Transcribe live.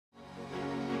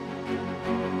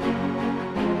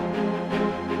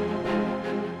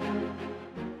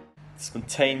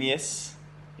spontaneous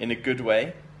in a good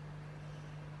way.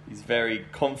 He's very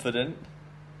confident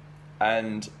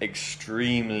and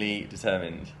extremely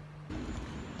determined.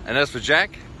 And as for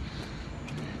Jack,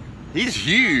 he's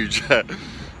huge.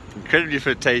 Incredibly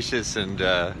flirtatious and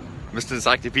Mr.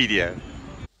 Encyclopedia.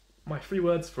 My 3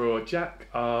 words for Jack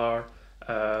are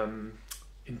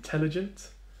intelligent,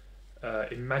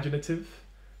 imaginative,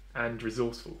 and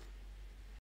resourceful.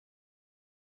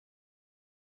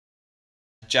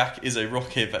 Jack is a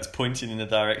rocket that's pointing in the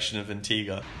direction of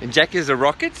Antigua. And Jack is a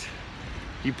rocket.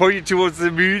 He pointed towards the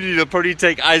moon, and he'll probably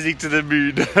take Isaac to the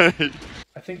moon.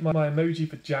 I think my emoji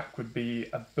for Jack would be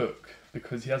a book,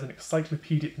 because he has an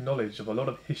encyclopedic knowledge of a lot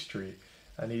of history,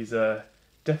 and he's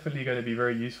definitely going to be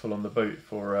very useful on the boat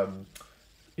for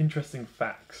interesting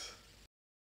facts.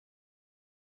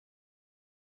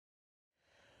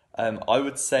 I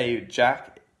would say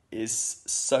Jack is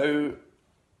so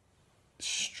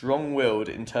strong-willed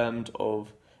in terms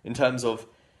of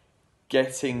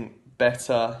getting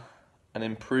better and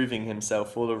improving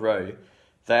himself for the row.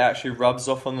 That actually rubs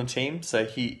off on the team. So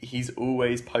he's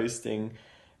always posting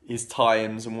his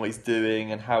times and what he's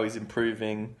doing and how he's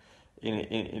improving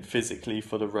in physically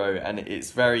for the row, and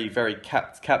it's very, very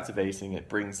captivating. It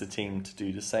brings the team to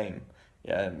do the same.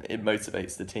 It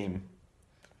motivates the team.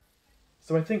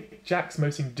 So I think Jack's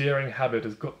most endearing habit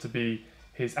has got to be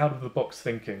his out-of-the-box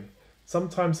thinking.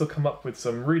 Sometimes he'll come up with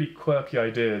some really quirky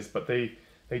ideas, but they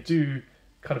do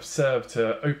kind of serve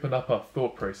to open up our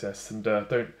thought process and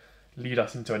don't lead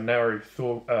us into a narrow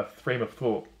frame of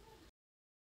thought.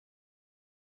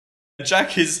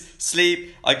 Jack is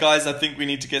sleep. Guys, I think we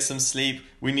need to get some sleep.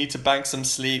 We need to bank some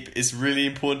sleep. It's really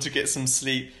important to get some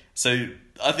sleep. So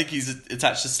I think he's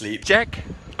attached to sleep. Jack?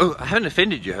 Oh, I haven't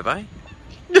offended you, have I?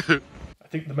 I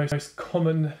think the most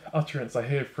common utterance I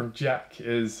hear from Jack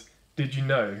is, "Did you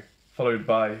know?" followed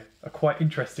by a quite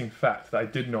interesting fact that I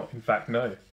did not in fact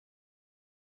know.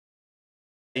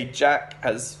 Jack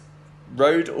has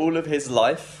rowed all of his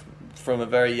life from a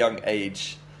very young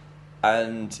age,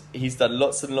 and he's done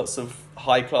lots and lots of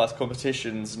high-class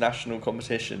competitions, national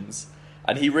competitions,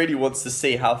 and he really wants to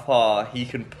see how far he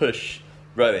can push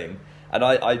rowing. And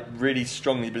I really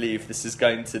strongly believe this is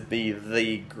going to be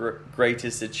the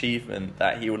greatest achievement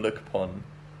that he will look upon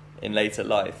in later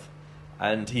life.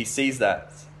 And he sees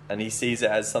that, and he sees it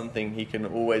as something he can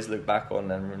always look back on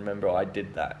and remember, I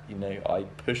did that. I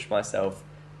pushed myself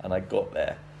and I got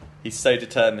there. He's so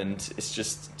determined, it's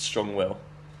just strong will.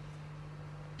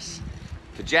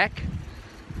 For Jack,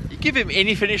 you give him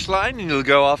any finish line and he'll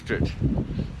go after it.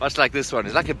 Much like this one,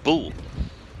 he's like a bull.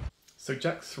 So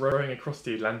Jack's rowing across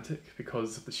the Atlantic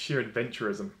because of the sheer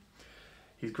adventurism.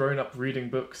 He's grown up reading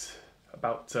books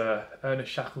about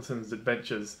Ernest Shackleton's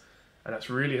adventures, and that's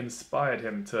really inspired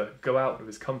him to go out of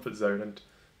his comfort zone and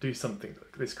do something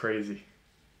like this crazy.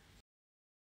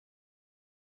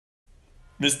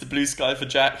 Mr. Blue Sky for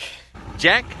Jack.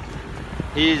 Jack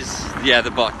is,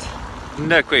 the bot.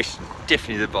 No question,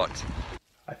 definitely the bot.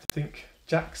 I think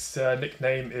Jack's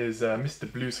nickname is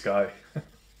Mr. Blue Sky.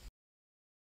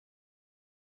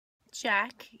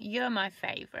 Jack, you're my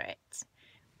favourite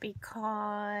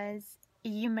because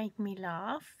you make me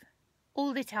laugh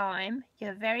all the time.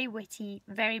 You're very witty,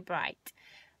 very bright,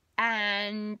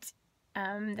 and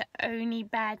the only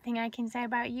bad thing I can say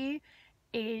about you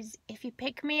is if you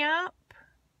pick me up,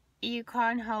 you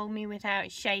can't hold me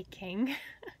without shaking.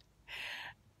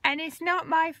 And it's not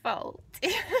my fault.